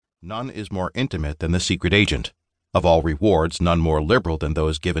None is more intimate than the secret agent. Of all rewards, none more liberal than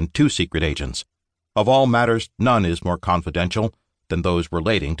those given to secret agents. Of all matters, none is more confidential than those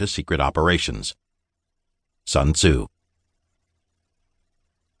relating to secret operations. Sun Tzu.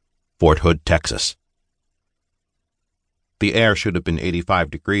 Fort Hood, Texas. The air should have been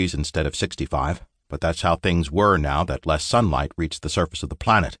 85 degrees instead of 65, but that's how things were now that less sunlight reached the surface of the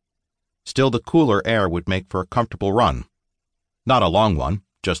planet. Still, the cooler air would make for a comfortable run. Not a long one,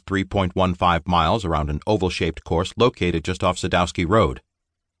 just 3.15 miles around an oval-shaped course located just off Sadowski Road.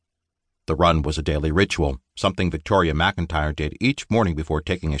 The run was a daily ritual, something Victoria McIntyre did each morning before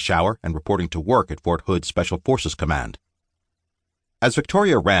taking a shower and reporting to work at Fort Hood Special Forces Command. As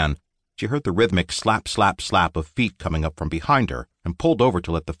Victoria ran, she heard the rhythmic slap, slap, slap of feet coming up from behind her and pulled over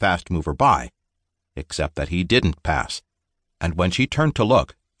to let the fast mover by. Except that he didn't pass. And when she turned to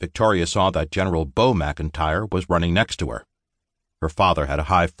look, Victoria saw that General Bo McIntyre was running next to her. Her father had a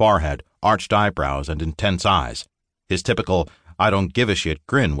high forehead, arched eyebrows, and intense eyes. His typical I-don't-give-a-shit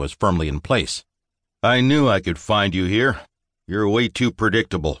grin was firmly in place. "I knew I could find you here. You're way too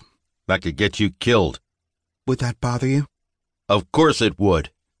predictable. That could get you killed." "Would that bother you?" "Of course it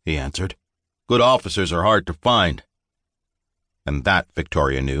would," he answered. "Good officers are hard to find." And that,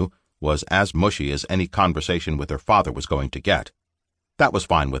 Victoria knew, was as mushy as any conversation with her father was going to get. That was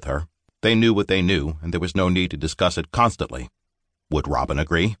fine with her. They knew what they knew, and there was no need to discuss it constantly. Would Robin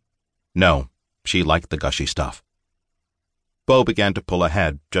agree? No, she liked the gushy stuff. Bo began to pull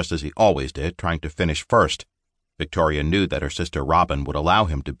ahead, just as he always did, trying to finish first. Victoria knew that her sister Robin would allow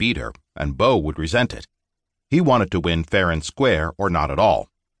him to beat her, and Bo would resent it. He wanted to win fair and square, or not at all.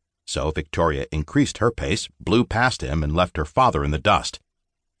 So Victoria increased her pace, blew past him, and left her father in the dust.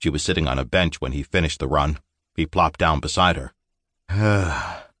 She was sitting on a bench when he finished the run. He plopped down beside her.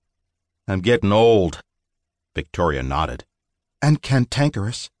 "I'm getting old." Victoria nodded. "And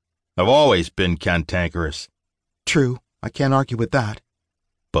cantankerous." "I've always been cantankerous." "True, I can't argue with that."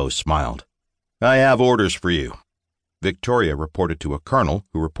 Bo smiled. "I have orders for you." Victoria reported to a colonel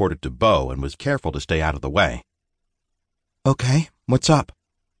who reported to Bo and was careful to stay out of the way. "Okay, what's up?"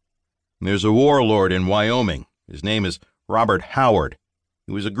 "There's a warlord in Wyoming. His name is Robert Howard.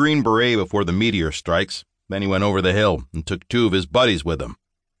 He was a Green Beret before the meteor strikes. Then he went over the hill and took 2 of his buddies with him.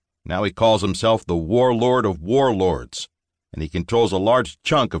 Now he calls himself the Warlord of Warlords, and he controls a large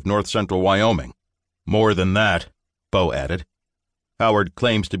chunk of north-central Wyoming. More than that," Bo added. "Howard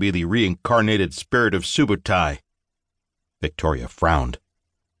claims to be the reincarnated spirit of Subutai." Victoria frowned.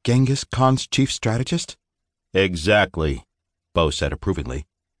 "Genghis Khan's chief strategist?" "Exactly," Bo said approvingly.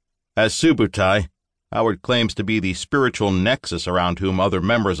 "As Subutai, Howard claims to be the spiritual nexus around whom other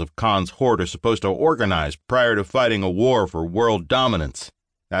members of Khan's horde are supposed to organize prior to fighting a war for world dominance.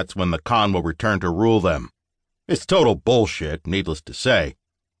 That's when the Khan will return to rule them. It's total bullshit, needless to say.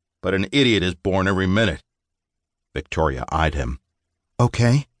 But an idiot is born every minute." Victoria eyed him.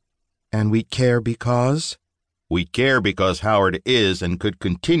 "Okay. And we care because?" "We care because Howard is and could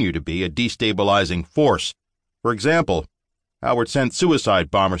continue to be a destabilizing force. For example, Howard sent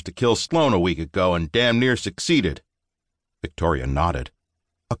suicide bombers to kill Sloan a week ago and damn near succeeded." Victoria nodded.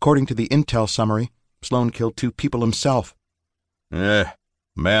 "According to the intel summary, Sloan killed 2 people himself."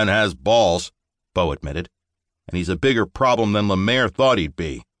 Man has balls," Bo admitted. "And he's a bigger problem than Lemaire thought he'd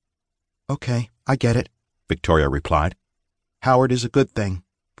be." "Okay, I get it," Victoria replied. "Howard is a good thing,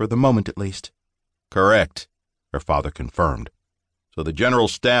 for the moment at least." "Correct," her father confirmed. "So the general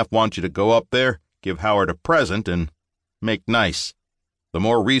staff wants you to go up there, give Howard a present, and make nice. The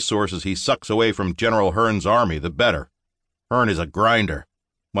more resources he sucks away from General Hearn's army, the better. Hearn is a grinder.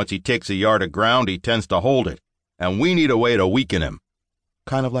 Once he takes a yard of ground, he tends to hold it, and we need a way to weaken him."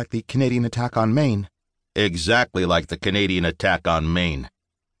 "Kind of like the Canadian attack on Maine." "Exactly like the Canadian attack on Maine."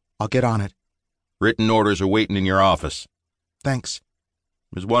 "I'll get on it." "Written orders are waiting in your office." "Thanks."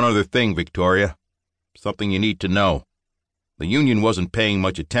 "There's one other thing, Victoria. Something you need to know. The Union wasn't paying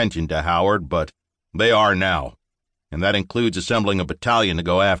much attention to Howard, but they are now. And that includes assembling a battalion to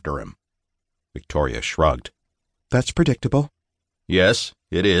go after him." Victoria shrugged. "That's predictable." "Yes,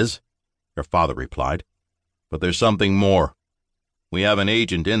 it is," her father replied. "But there's something more. We have an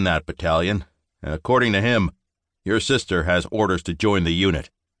agent in that battalion, and according to him, your sister has orders to join the unit."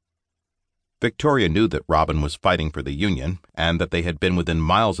 Victoria knew that Robin was fighting for the Union and that they had been within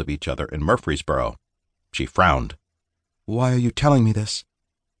miles of each other in Murfreesboro. She frowned. "Why are you telling me this?"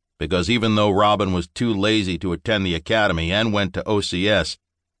 "Because even though Robin was too lazy to attend the academy and went to OCS,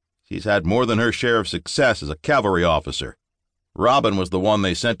 she's had more than her share of success as a cavalry officer. Robin was the one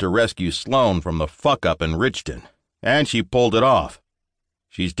they sent to rescue Sloan from the fuck-up in Richton, and she pulled it off.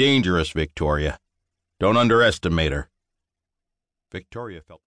 She's dangerous, Victoria. Don't underestimate her." Victoria felt